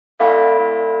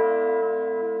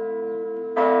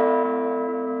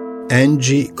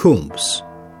Angie Coombs,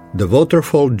 The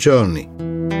Waterfall Journey.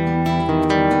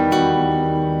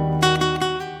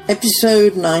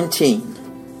 Episode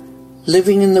 19.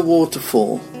 Living in the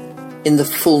Waterfall in the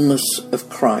Fullness of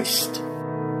Christ.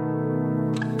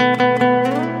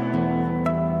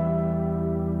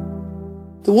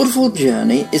 The Waterfall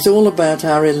Journey is all about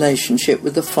our relationship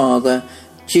with the Father,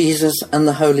 Jesus and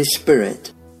the Holy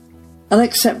Spirit, and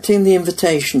accepting the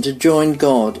invitation to join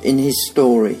God in His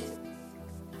story.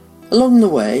 Along the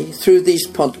way, through these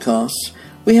podcasts,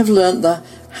 we have learnt the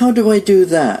how do I do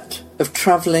that of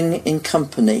travelling in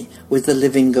company with the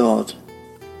living God.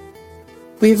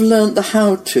 We have learnt the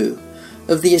how-to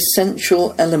of the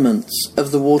essential elements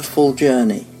of the Waterfall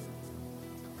Journey.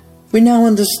 We now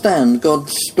understand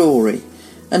God's story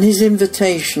and His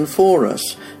invitation for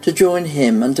us to join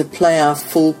Him and to play our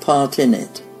full part in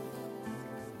it.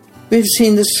 We have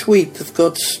seen the sweep of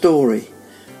God's story,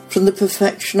 from the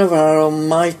perfection of our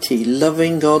almighty,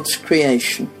 loving God's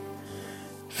creation,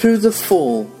 through the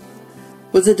fall,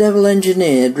 where the devil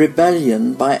engineered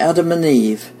rebellion by Adam and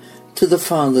Eve, to the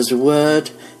Father's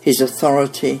word, His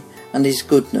authority and His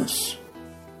goodness,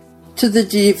 to the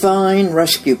divine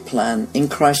rescue plan in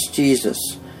Christ Jesus,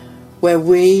 where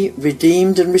we,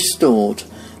 redeemed and restored,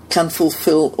 can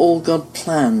fulfill all God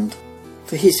planned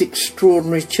for His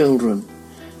extraordinary children,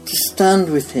 to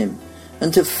stand with Him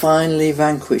and to finally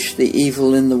vanquish the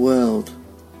evil in the world.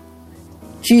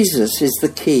 Jesus is the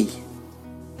key.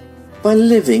 By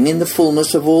living in the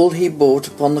fullness of all He brought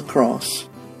upon the cross,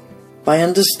 by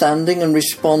understanding and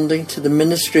responding to the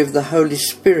ministry of the Holy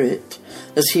Spirit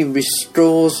as He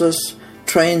restores us,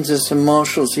 trains us and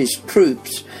marshals His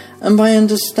troops, and by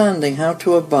understanding how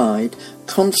to abide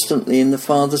constantly in the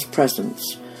Father's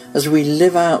presence as we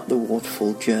live out the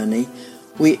Waterfall Journey,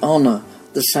 we honour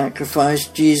the sacrifice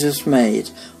Jesus made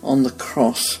on the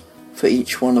cross for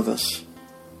each one of us.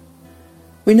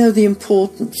 We know the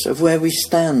importance of where we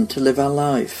stand to live our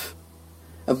life,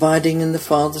 abiding in the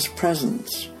Father's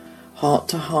presence, heart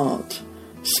to heart,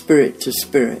 spirit to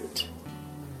spirit,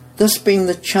 thus being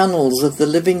the channels of the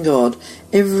living God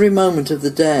every moment of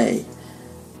the day,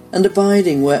 and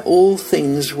abiding where all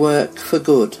things work for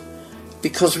good,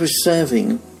 because we're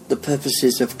serving the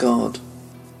purposes of God.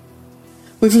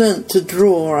 We've learnt to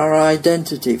draw our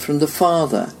identity from the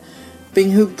Father,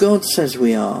 being who God says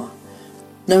we are,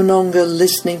 no longer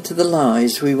listening to the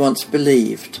lies we once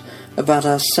believed about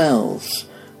ourselves,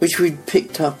 which we'd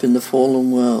picked up in the fallen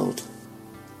world.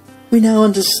 We now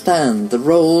understand the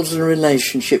roles and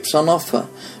relationships on offer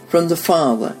from the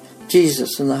Father,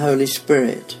 Jesus and the Holy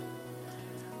Spirit.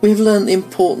 We have learnt the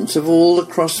importance of all the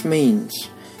cross means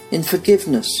in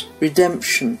forgiveness,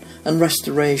 redemption and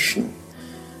restoration,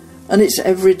 and its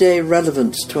everyday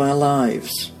relevance to our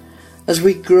lives as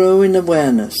we grow in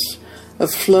awareness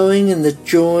of flowing in the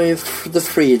joy of the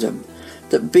freedom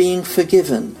that being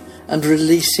forgiven and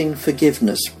releasing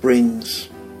forgiveness brings.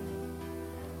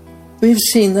 We have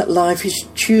seen that life is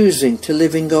choosing to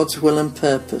live in God's will and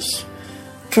purpose,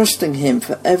 trusting Him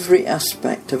for every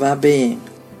aspect of our being,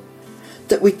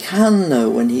 that we can know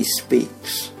when He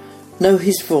speaks, know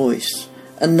His voice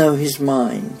and know His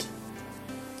mind,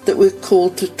 that we're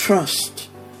called to trust,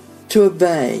 to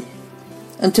obey,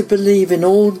 and to believe in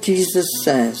all Jesus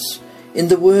says, in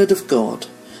the Word of God,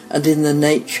 and in the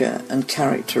nature and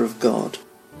character of God.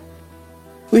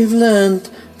 We've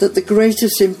learned that the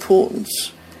greatest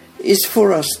importance is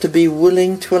for us to be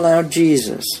willing to allow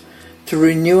Jesus to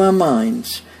renew our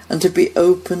minds and to be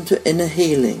open to inner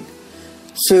healing,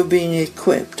 so being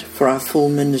equipped for our full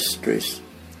ministries.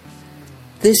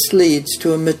 This leads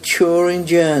to a maturing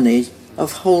journey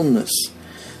of wholeness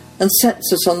and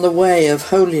sets us on the way of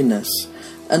holiness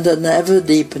and an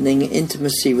ever-deepening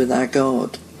intimacy with our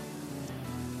God.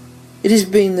 It is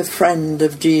being the friend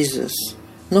of Jesus,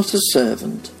 not a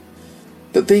servant,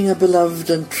 but being a beloved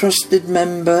and trusted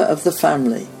member of the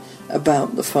family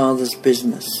about the Father's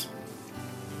business.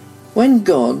 When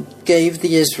God gave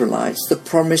the Israelites the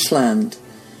promised land,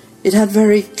 it had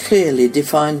very clearly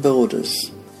defined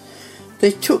borders.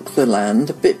 They took the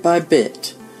land bit by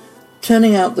bit,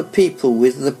 turning out the people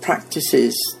with the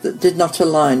practices that did not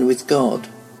align with God.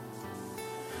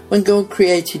 When God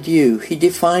created you, He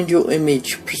defined your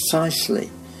image precisely.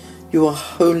 You are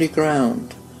holy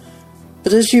ground.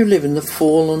 But as you live in the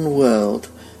fallen world,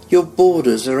 your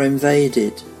borders are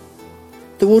invaded.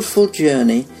 The Waterfall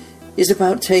Journey is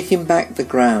about taking back the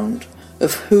ground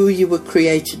of who you were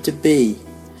created to be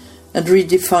and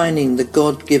redefining the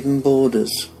God-given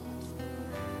borders.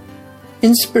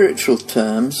 In spiritual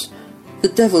terms, the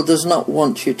devil does not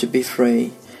want you to be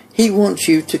free. He wants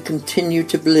you to continue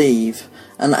to believe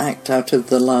and act out of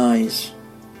the lies.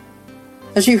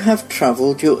 As you have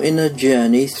travelled your inner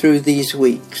journey through these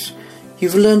weeks,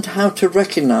 you've learned how to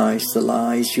recognise the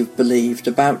lies you've believed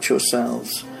about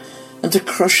yourselves and to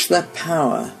crush their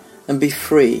power and be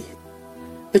free.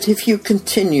 But if you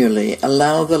continually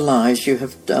allow the lies you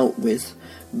have dealt with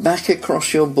back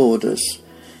across your borders,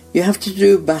 you have to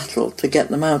do battle to get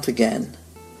them out again.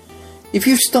 If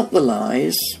you stop the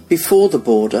lies before the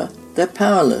border, they're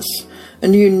powerless,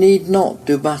 and you need not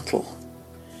do battle.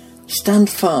 Stand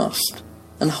fast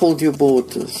and hold your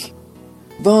borders.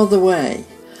 Bar the way.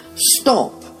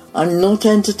 Stop! I'm not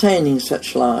entertaining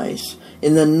such lies.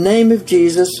 In the name of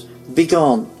Jesus, be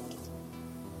gone.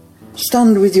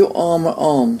 Stand with your armour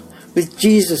on, with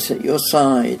Jesus at your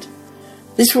side.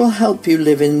 This will help you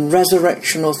live in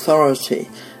resurrection authority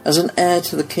as an heir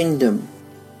to the kingdom,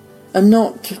 and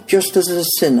not just as a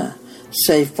sinner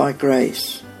saved by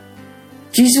grace.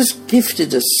 Jesus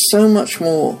gifted us so much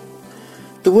more.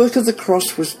 The work of the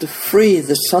cross was to free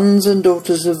the sons and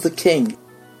daughters of the King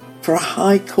for a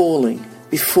high calling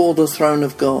before the throne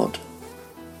of God.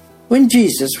 When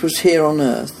Jesus was here on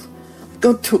earth,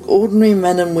 God took ordinary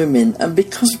men and women, and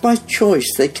because by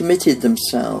choice they committed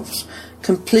themselves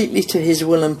completely to his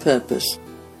will and purpose,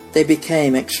 they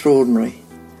became extraordinary.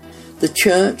 The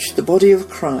church, the body of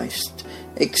Christ,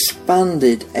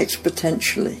 expanded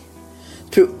exponentially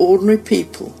through ordinary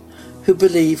people who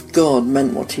believed God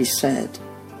meant what he said.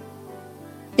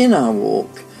 In our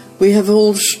walk, we have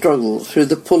all struggled through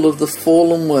the pull of the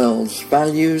fallen world's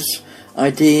values,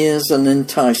 ideas and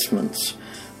enticements,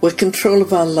 where control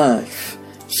of our life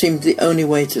seemed the only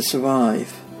way to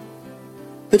survive.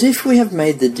 But if we have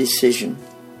made the decision,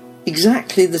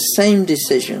 exactly the same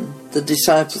decision the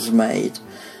disciples made,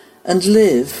 and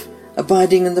live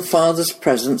abiding in the Father's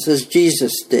presence as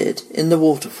Jesus did in the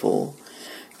waterfall,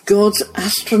 God's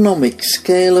astronomical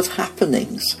scale of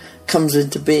happenings comes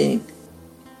into being.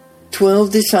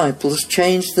 12 disciples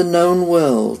changed the known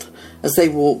world as they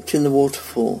walked in the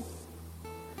waterfall.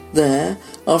 There,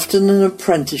 after an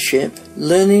apprenticeship,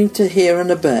 learning to hear and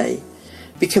obey,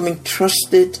 becoming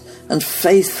trusted and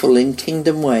faithful in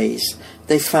kingdom ways,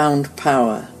 they found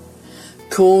power,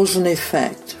 cause and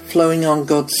effect flowing on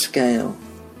God's scale.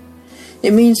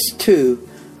 It means, too,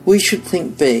 we should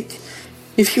think big.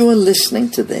 If you are listening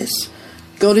to this,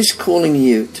 God is calling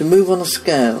you to move on a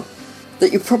scale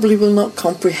that you probably will not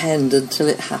comprehend until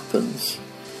it happens.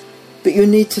 But you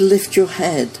need to lift your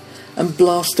head and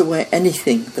blast away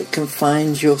anything that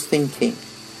confines your thinking.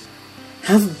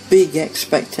 Have big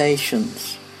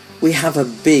expectations. We have a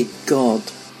big God.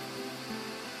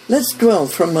 Let's dwell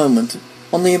for a moment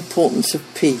on the importance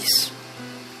of peace.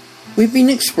 We've been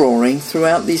exploring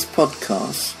throughout these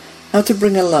podcasts how to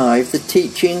bring alive the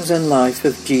teachings and life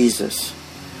of Jesus,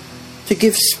 to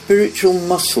give spiritual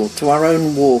muscle to our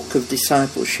own walk of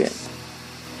discipleship.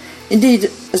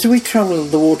 Indeed, as we travel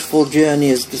the waterfall journey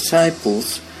as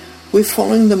disciples, we're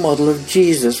following the model of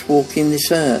Jesus walking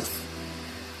this earth,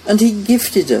 and he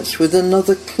gifted us with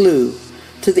another clue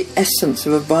to the essence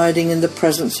of abiding in the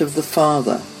presence of the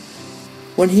Father,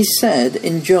 when he said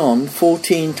in John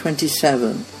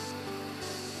 14:27,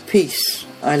 "Peace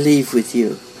I leave with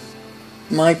you,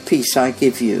 my peace I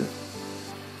give you.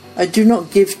 I do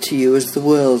not give to you as the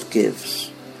world gives.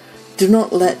 Do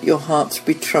not let your hearts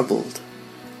be troubled,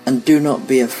 and do not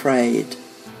be afraid."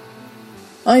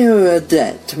 I owe a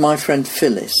debt to my friend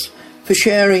Phyllis for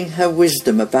sharing her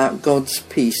wisdom about God's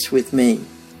peace with me.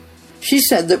 She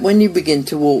said that when you begin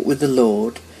to walk with the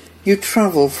Lord, you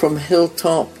travel from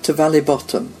hilltop to valley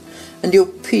bottom, and your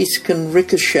peace can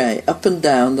ricochet up and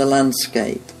down the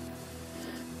landscape.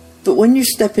 But when you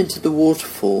step into the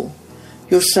waterfall,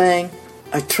 you're saying,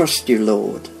 "I trust you,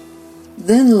 Lord."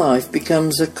 Then life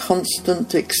becomes a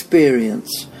constant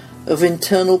experience of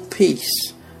internal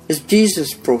peace, as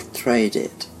Jesus portrayed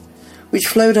it, which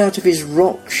flowed out of his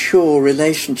rock-sure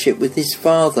relationship with his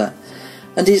Father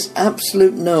and his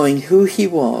absolute knowing who he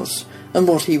was and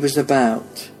what he was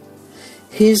about.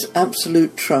 His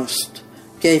absolute trust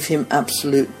gave him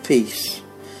absolute peace,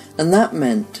 and that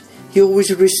meant he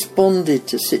always responded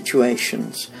to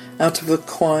situations out of a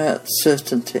quiet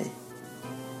certainty.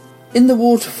 In the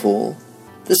waterfall,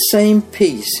 the same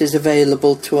peace is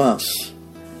available to us,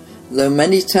 though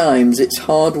many times it's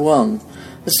hard-won,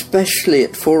 especially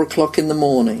at 4 o'clock in the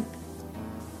morning.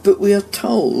 But we are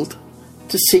told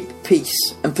to seek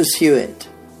peace and pursue it.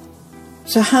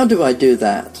 So how do I do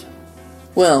that?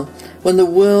 Well, when the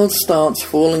world starts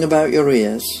falling about your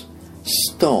ears,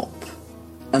 stop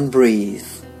and breathe.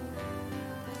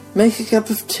 Make a cup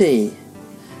of tea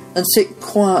and sit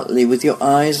quietly with your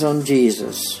eyes on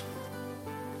Jesus.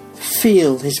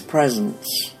 Feel his presence.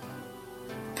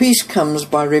 Peace comes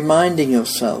by reminding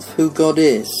yourself who God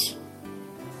is,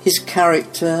 his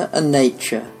character and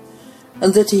nature,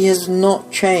 and that he has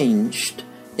not changed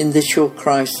in this your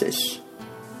crisis.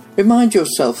 Remind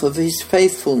yourself of his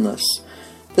faithfulness,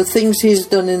 the things he has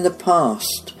done in the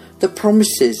past, the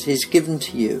promises he's given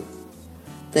to you.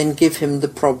 Then give him the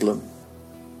problem.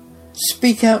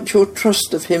 Speak out your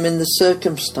trust of him in the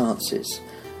circumstances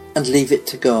and leave it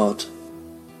to God.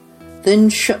 Then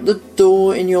shut the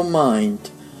door in your mind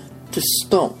to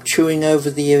stop chewing over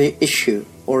the issue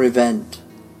or event.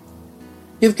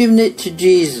 You've given it to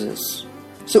Jesus,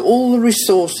 so all the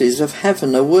resources of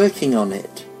heaven are working on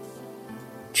it.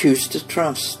 Choose to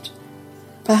trust.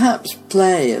 Perhaps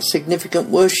play a significant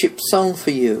worship song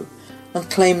for you and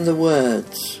claim the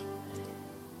words.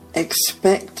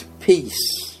 Expect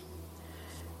peace.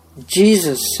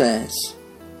 Jesus says,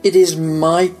 "It is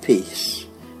my peace,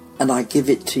 and I give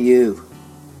it to you."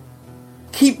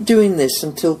 Keep doing this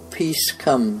until peace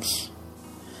comes.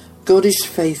 God is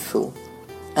faithful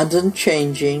and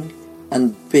unchanging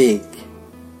and big.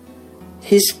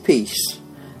 His peace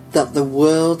that the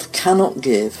world cannot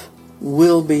give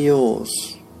will be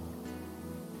yours.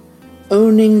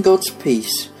 Owning God's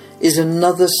peace is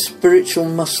another spiritual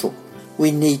muscle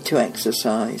we need to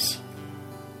exercise.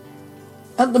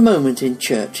 At the moment in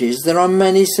churches, there are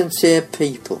many sincere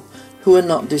people who are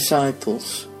not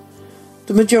disciples.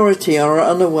 The majority are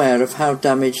unaware of how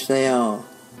damaged they are.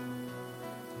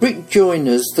 Rick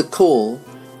Joyner's The Call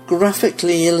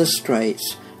graphically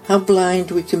illustrates how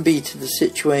blind we can be to the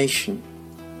situation.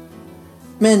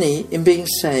 Many, in being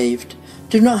saved,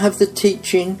 do not have the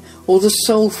teaching or the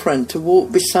soul friend to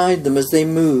walk beside them as they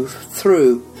move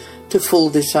through to full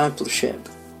discipleship.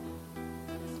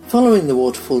 Following the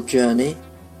waterfall journey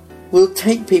will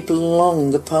take people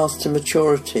along the path to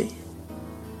maturity.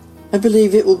 I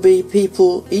believe it will be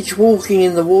people each walking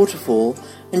in the waterfall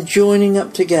and joining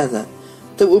up together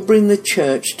that will bring the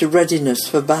church to readiness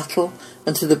for battle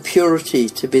and to the purity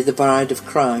to be the bride of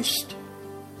Christ.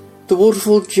 The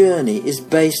waterfall journey is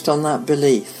based on that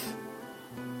belief.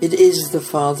 It is the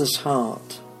Father's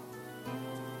heart.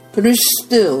 There is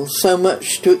still so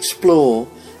much to explore,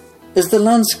 as the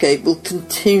landscape will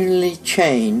continually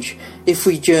change if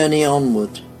we journey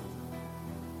onward.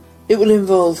 It will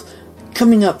involve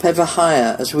coming up ever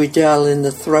higher as we dwell in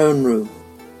the throne room,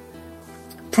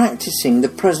 practicing the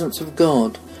presence of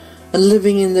God and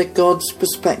living in the God's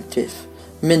perspective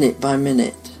minute by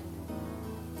minute,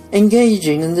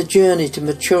 engaging in the journey to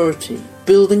maturity,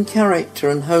 building character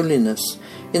and holiness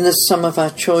in the sum of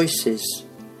our choices.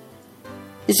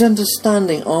 It's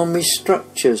understanding army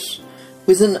structures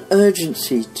with an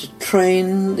urgency to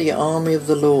train the army of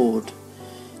the Lord.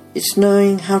 It's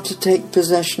knowing how to take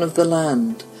possession of the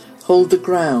land, hold the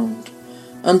ground,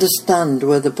 understand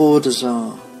where the borders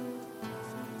are.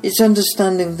 It's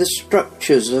understanding the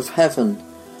structures of heaven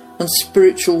and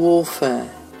spiritual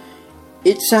warfare.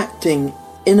 It's acting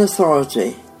in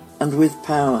authority and with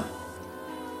power.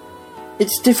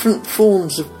 It's different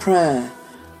forms of prayer,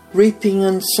 reaping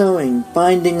and sowing,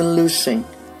 binding and loosing.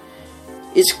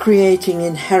 It's creating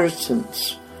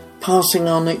inheritance, passing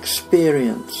on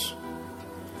experience.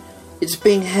 It's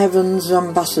being heaven's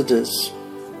ambassadors,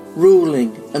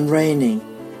 ruling and reigning.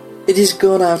 It is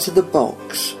God out of the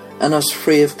box and us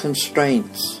free of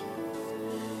constraints.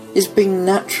 It's being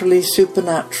naturally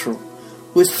supernatural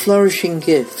with flourishing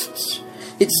gifts.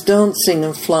 It's dancing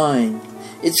and flying.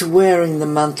 It's wearing the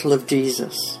mantle of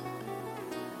Jesus.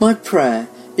 My prayer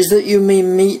is that you may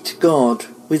meet God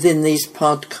within these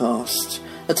podcasts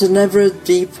at an ever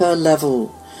deeper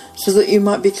level, so that you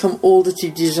might become all that He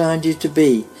designed you to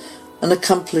be and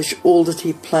accomplish all that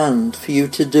He planned for you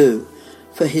to do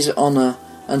for His honour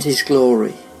and His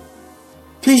glory.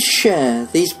 Please share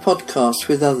these podcasts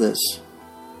with others.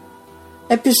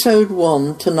 Episode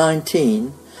 1 to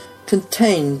 19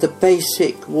 contained the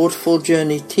basic waterfall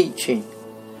journey teaching,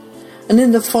 and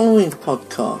in the following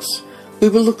podcasts we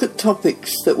will look at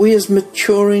topics that we as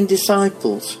maturing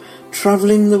disciples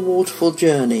travelling the waterfall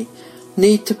journey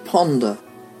need to ponder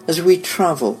as we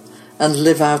travel and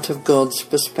live out of God's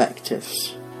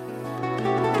perspectives.